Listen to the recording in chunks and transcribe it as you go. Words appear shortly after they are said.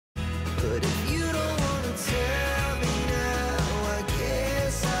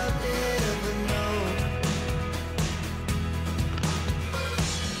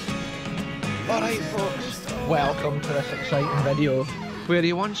Right folks, welcome to this exciting video where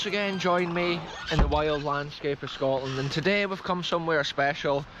you once again join me in the wild landscape of Scotland, and today we've come somewhere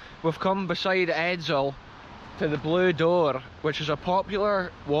special. We've come beside Edzell to the Blue Door, which is a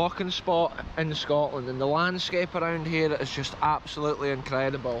popular walking spot in Scotland, and the landscape around here is just absolutely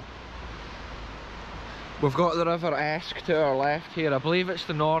incredible. We've got the River Esk to our left here. I believe it's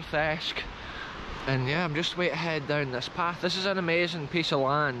the North Esk. And yeah, I'm just waiting to head down this path. This is an amazing piece of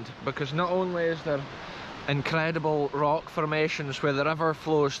land because not only is there incredible rock formations where the river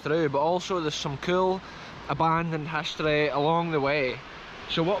flows through, but also there's some cool abandoned history along the way.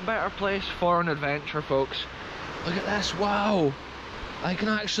 So what better place for an adventure, folks? Look at this, wow! I can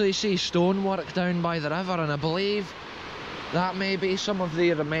actually see stonework down by the river, and I believe that may be some of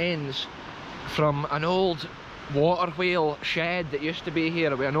the remains from an old water wheel shed that used to be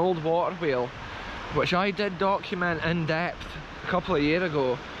here. With an old water wheel, which I did document in depth a couple of years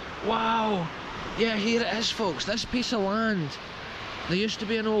ago. Wow! Yeah, here it is folks, this piece of land. There used to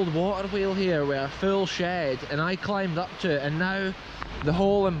be an old water wheel here with a full shed, and I climbed up to it, and now the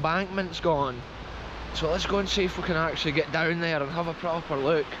whole embankment's gone. So let's go and see if we can actually get down there and have a proper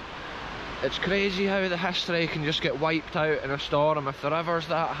look. It's crazy how the history can just get wiped out in a storm if the river's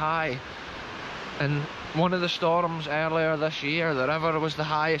that high. And one of the storms earlier this year, the river was the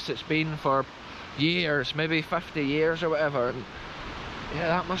highest it's been for years, maybe 50 years or whatever, and yeah,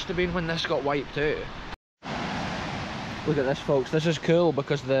 that must have been when this got wiped out. Look at this folks, this is cool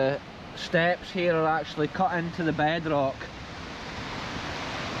because the steps here are actually cut into the bedrock,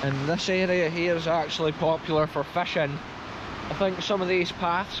 and this area here is actually popular for fishing. I think some of these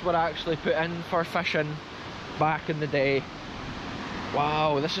paths were actually put in for fishing back in the day.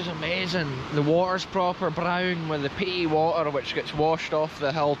 Wow, this is amazing. The water's proper brown with the peaty water which gets washed off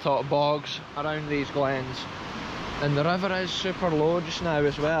the hilltop bogs around these glens. And the river is super low just now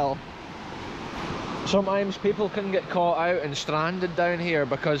as well. Sometimes people can get caught out and stranded down here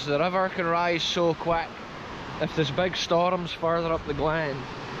because the river can rise so quick if there's big storms further up the glen.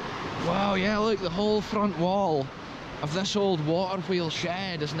 Wow, yeah, look, the whole front wall of this old water wheel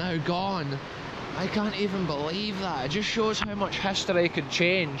shed is now gone. I can't even believe that. It just shows how much history could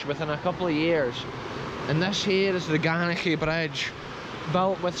change within a couple of years. And this here is the Ganachie Bridge,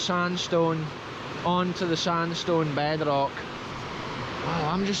 built with sandstone onto the sandstone bedrock.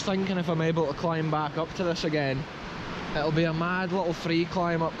 Wow, I'm just thinking if I'm able to climb back up to this again, it'll be a mad little free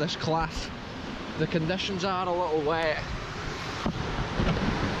climb up this cliff. The conditions are a little wet.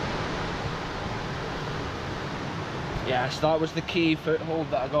 Yes, that was the key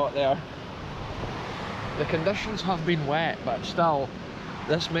foothold that I got there. The conditions have been wet, but still,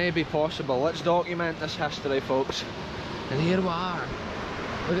 this may be possible. Let's document this history, folks. And here we are.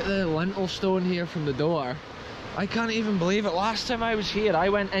 Look at the lintel stone here from the door. I can't even believe it. Last time I was here, I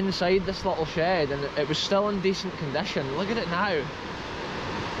went inside this little shed and it was still in decent condition. Look at it now.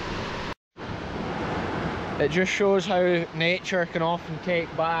 It just shows how nature can often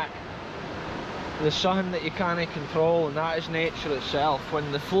take back the sun that you can't control, and that is nature itself.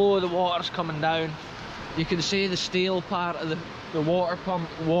 When the flow of the water's coming down, you can see the steel part of the water pump,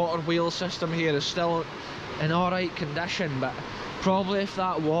 water wheel system here is still in alright condition, but probably if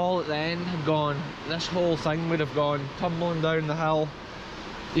that wall at the end had gone, this whole thing would have gone tumbling down the hill.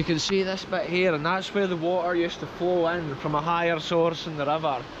 You can see this bit here, and that's where the water used to flow in from a higher source in the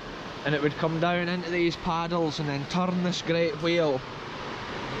river, and it would come down into these paddles and then turn this great wheel,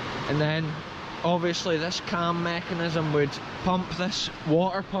 and then obviously this cam mechanism would pump this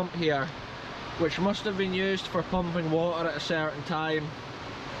water pump here, which must have been used for pumping water at a certain time,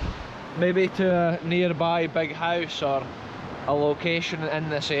 maybe to a nearby big house or a location in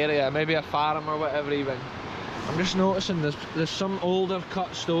this area, maybe a farm or whatever even. I'm just noticing there's some older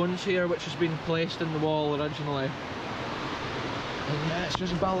cut stones here which has been placed in the wall originally. And yeah, it's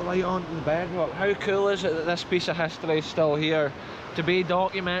just built right onto the bedrock. How cool is it that this piece of history is still here to be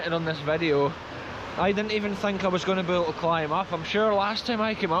documented on this video? I didn't even think I was going to be able to climb up. I'm sure last time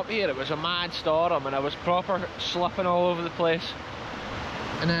I came up here it was a mad storm and I was proper slipping all over the place.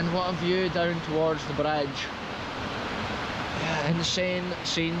 And then what a view down towards the bridge. Yeah, insane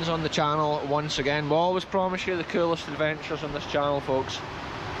scenes on the channel once again. We always promise you the coolest adventures on this channel, folks.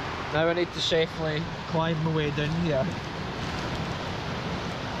 Now I need to safely climb my way down here.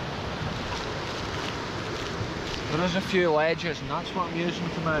 There is a few ledges and that's what I'm using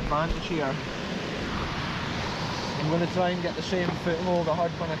to my advantage here. I'm going to try and get the same foothold I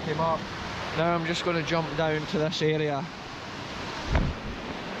had when I came up. Now I'm just going to jump down to this area.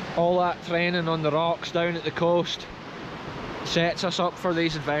 All that training on the rocks down at the coast sets us up for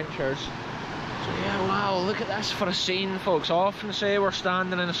these adventures. So yeah, wow, look at this for a scene, folks. I often say we're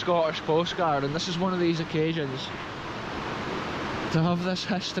standing in a Scottish postcard, and this is one of these occasions. To have this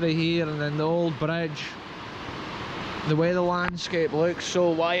history here, and then the old bridge. The way the landscape looks so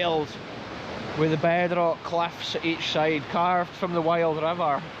wild, with the bedrock cliffs at each side, carved from the wild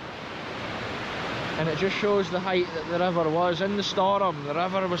river. And it just shows the height that the river was. In the storm, the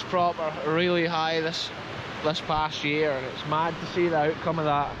river was proper really high this past year, and it's mad to see the outcome of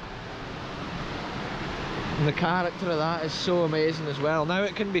that. And the character of that is so amazing as well. Now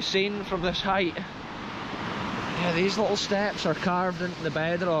it can be seen from this height. Yeah, these little steps are carved into the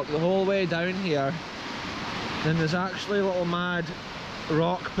bedrock the whole way down here. Then there's actually little mad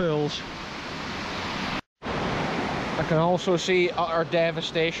rock pools. I can also see utter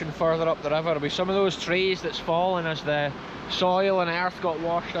devastation further up the river with some of those trees that's fallen as the soil and earth got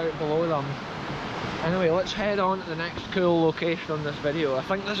washed out below them. Anyway, let's head on to the next cool location on this video. I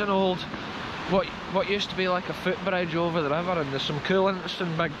think there's an old, what used to be like a footbridge over the river, and there's some cool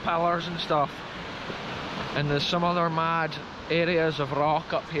interesting big pillars and stuff. And there's some other mad areas of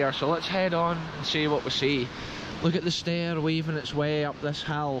rock up here, so let's head on and see what we see. Look at the stair weaving its way up this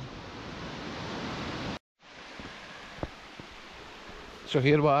hill. So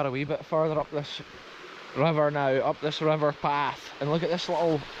here we are a wee bit further up this river now, up this river path, and look at this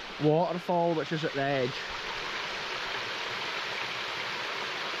little waterfall which is at the edge.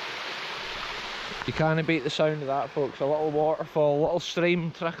 You can't beat the sound of that, folks. A little waterfall, a little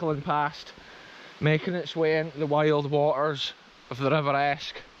stream trickling past, making its way into the wild waters of the River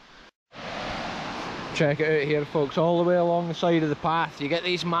Esk. Check it out here, folks. All the way along the side of the path you get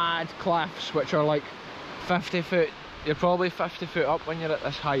these mad cliffs which are like 50 foot. You're probably 50 foot up when you're at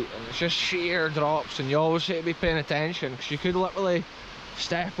this height, and it's just sheer drops, and you always have to be paying attention because you could literally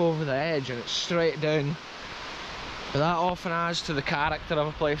step over the edge and it's straight down. But that often adds to the character of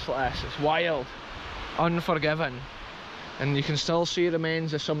a place like this. It's wild, unforgiving, and you can still see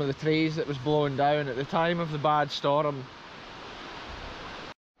remains of some of the trees that was blown down at the time of the bad storm.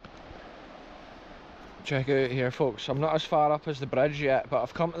 Check it out here, folks. I'm not as far up as the bridge yet, but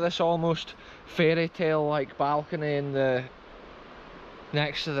I've come to this almost fairy tale like balcony in the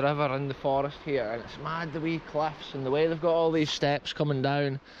next to the river in the forest here, and it's mad, the wee cliffs and the way they've got all these steps coming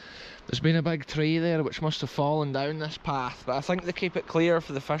down. There's been a big tree there which must have fallen down this path, but I think they keep it clear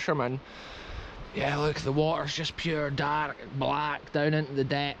for the fishermen. Yeah, look, the water's just pure dark black down into the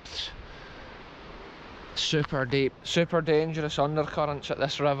depths. Super deep, super dangerous undercurrents at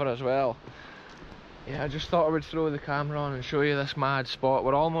this river as well. Yeah, I just thought I would throw the camera on and show you this mad spot.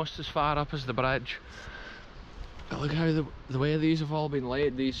 We're almost as far up as the bridge. But look how the way these have all been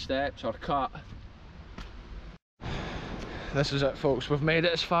laid, these steps are cut. This is it, folks. We've made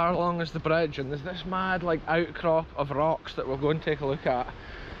it as far along as the bridge, and there's this mad like outcrop of rocks that we'll go and take a look at.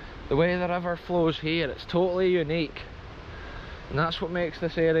 The way the river flows here, it's totally unique. And that's what makes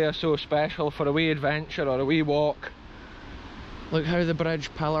this area so special for a wee adventure or a wee walk. Look how the bridge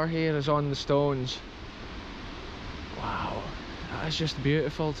pillar here is on the stones. Wow, that is just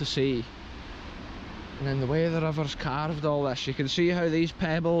beautiful to see. And then the way the river's carved all this, you can see how these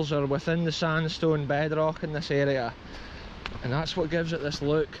pebbles are within the sandstone bedrock in this area. And that's what gives it this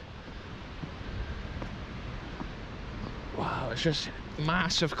look. Wow, it's just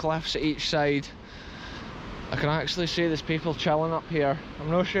massive cliffs at each side. I can actually see there's people chilling up here. I'm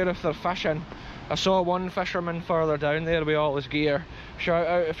not sure if they're fishing. I saw one fisherman further down there with all his gear. Shout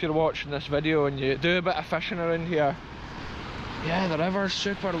out if you're watching this video and you do a bit of fishing around here. Yeah, the river's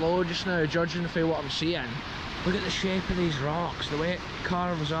super low just now, judging from what I'm seeing. Look at the shape of these rocks, the way it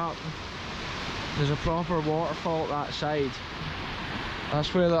carves up. There's a proper waterfall at that side.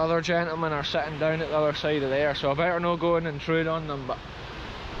 That's where the other gentlemen are sitting down at the other side of there, so I better not go and intrude on them, but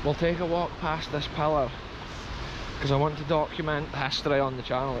we'll take a walk past this pillar because I want to document the history on the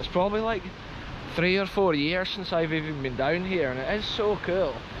channel. It's probably like 3 or 4 years since I've even been down here, and it is so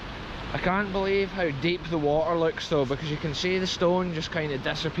cool. I can't believe how deep the water looks though, because you can see the stone just kind of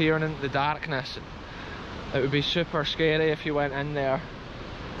disappearing into the darkness. It would be super scary if you went in there.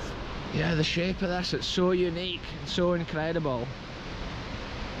 Yeah, the shape of this, it's so unique and so incredible.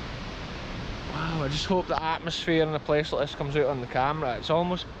 Wow, I just hope the atmosphere in a place like this comes out on the camera. It's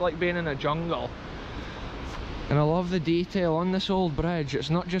almost like being in a jungle. And I love the detail on this old bridge. It's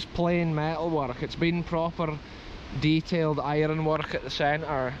not just plain metal work, it's been proper detailed iron work at the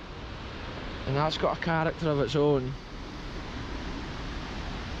centre. And that's got a character of its own.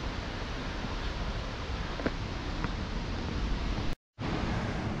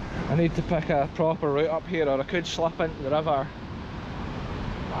 I need to pick a proper route up here, or I could slip into the river.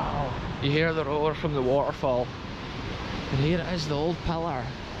 Wow, you hear the roar from the waterfall. And here it is, the old pillar.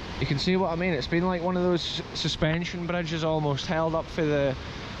 You can see what I mean. It's been like one of those suspension bridges almost, held up for the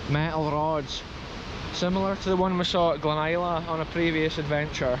metal rods, similar to the one we saw at Glenila on a previous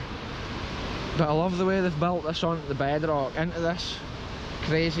adventure. But I love the way they've built this onto the bedrock, into this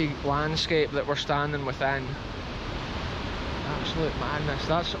crazy landscape that we're standing within. Absolute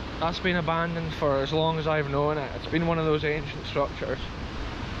madness. That's been abandoned for as long as I've known it. It's been one of those ancient structures.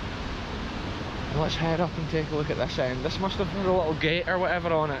 And let's head up and take a look at this end. This must have had a little gate or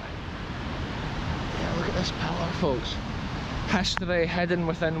whatever on it. Yeah, look at this pillar, folks. History hidden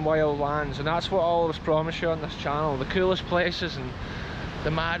within wild lands, and that's what I always promise you on this channel. The coolest places and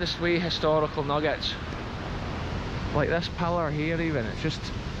the maddest wee historical nuggets. Like this pillar here even, it's just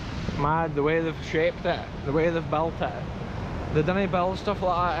mad the way they've shaped it, the way they've built it. They don't build stuff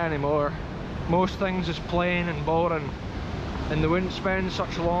like that anymore. Most things is plain and boring, and they wouldn't spend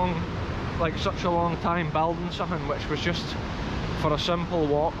such a long time building something which was just for a simple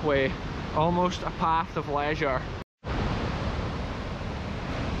walkway, almost a path of leisure.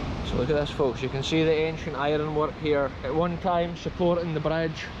 So look at this, folks, you can see the ancient ironwork here, at one time supporting the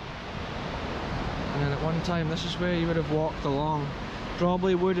bridge, and then at one time this is where you would have walked along.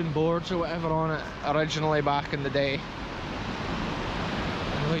 Probably wooden boards or whatever on it originally back in the day.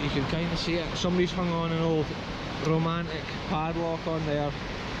 And look, you can kind of see it, somebody's hung on an old romantic padlock on there.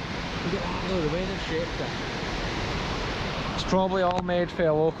 Look at that though, the way they've shaped it. It's probably all made for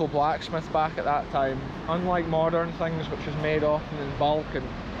a local blacksmith back at that time, unlike modern things which is made often in bulk and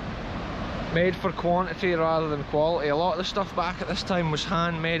made for quantity rather than quality. A lot of the stuff back at this time was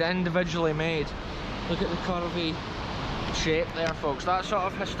handmade, individually made. Look at the curvy shape there, folks. That sort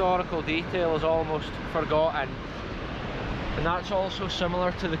of historical detail is almost forgotten, and that's also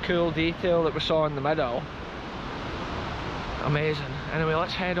similar to the cool detail that we saw in the middle. Amazing. Anyway,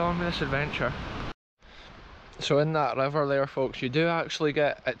 let's head on with this adventure. So in that river there, folks, you do actually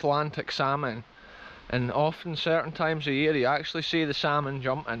get Atlantic salmon, and often certain times of year you actually see the salmon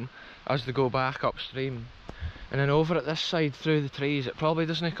jumping as they go back upstream. And then over at this side through the trees, it probably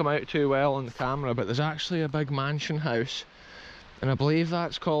doesn't come out too well on the camera, but there's actually a big mansion house, and I believe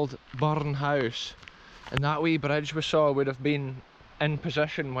that's called Burn House, and that wee bridge we saw would have been in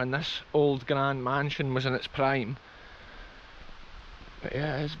position when this old grand mansion was in its prime. But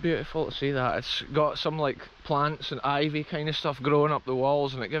yeah, it's beautiful to see that. It's got some like plants and ivy kind of stuff growing up the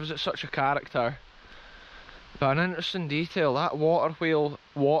walls, and it gives it such a character. But an interesting detail, that water wheel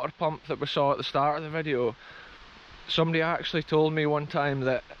water pump that we saw at the start of the video, somebody actually told me one time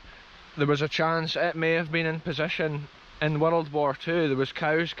that there was a chance it may have been in position in World War II. There was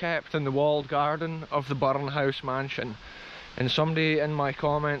cows kept in the walled garden of the Burn House mansion, and somebody in my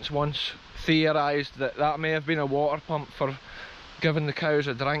comments once theorised that that may have been a water pump for giving the cows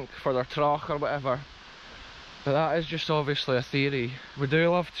a drink for their trough or whatever. But that is just obviously a theory. We do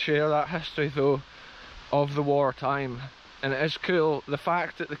love to share that history though of the war time, and it is cool. The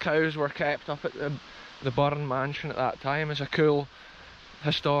fact that the cows were kept up at the Burn mansion at that time is a cool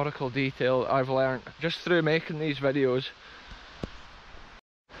historical detail I've learnt just through making these videos.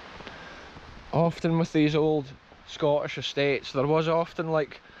 Often with these old Scottish estates there was often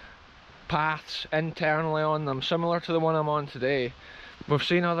like paths internally on them, similar to the one I'm on today. We've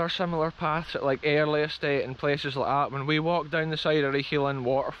seen other similar paths at like Airlie Estate and places like that. When we walked down the side of Reichy Linn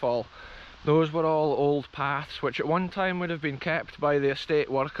waterfall, those were all old paths which at one time would have been kept by the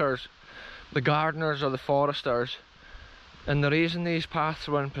estate workers, the gardeners or the foresters. And the reason these paths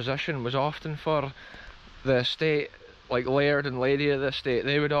were in position was often for the estate, like laird and lady of the estate.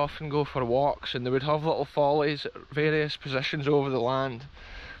 They would often go for walks and they would have little follies at various positions over the land.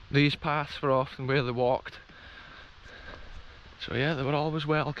 These paths were often where they walked. So yeah, they were always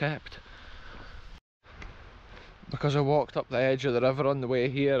well kept. Because I walked up the edge of the river on the way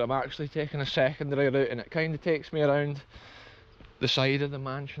here, I'm actually taking a secondary route, and it kind of takes me around the side of the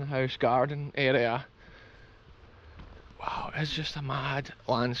mansion house garden area. Wow, it's just a mad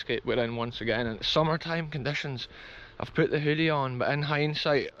landscape we're in once again, and it's summertime conditions. I've put the hoodie on, but in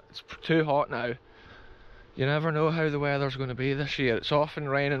hindsight it's too hot now. You never know how the weather's going to be this year. It's often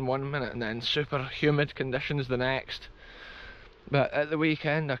raining one minute and then super humid conditions the next. But at the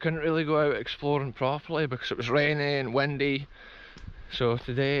weekend I couldn't really go out exploring properly because it was rainy and windy. So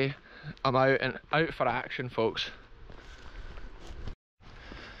today I'm out for action, folks.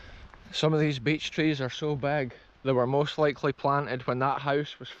 Some of these beech trees are so big, they were most likely planted when that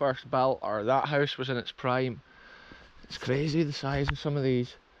house was first built, or that house was in its prime. It's crazy the size of some of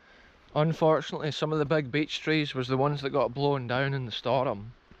these. Unfortunately, some of the big beech trees was the ones that got blown down in the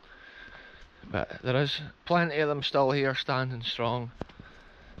storm. But there is plenty of them still here standing strong.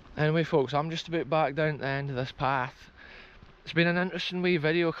 Anyway folks, I'm just about back down at the end of this path. It's been an interesting wee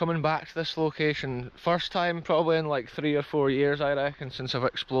video coming back to this location. First time probably in like 3 or 4 years, I reckon, since I've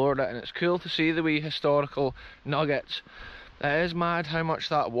explored it, and it's cool to see the wee historical nuggets. It is mad how much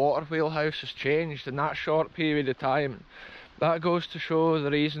that water wheel house has changed in that short period of time. That goes to show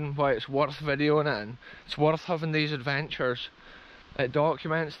the reason why it's worth videoing it, and it's worth having these adventures. It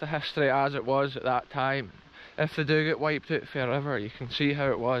documents the history as it was at that time. If they do get wiped out forever, you can see how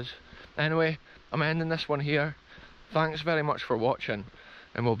it was. Anyway, I'm ending this one here. Thanks very much for watching,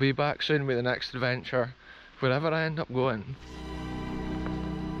 and we'll be back soon with the next adventure, wherever I end up going.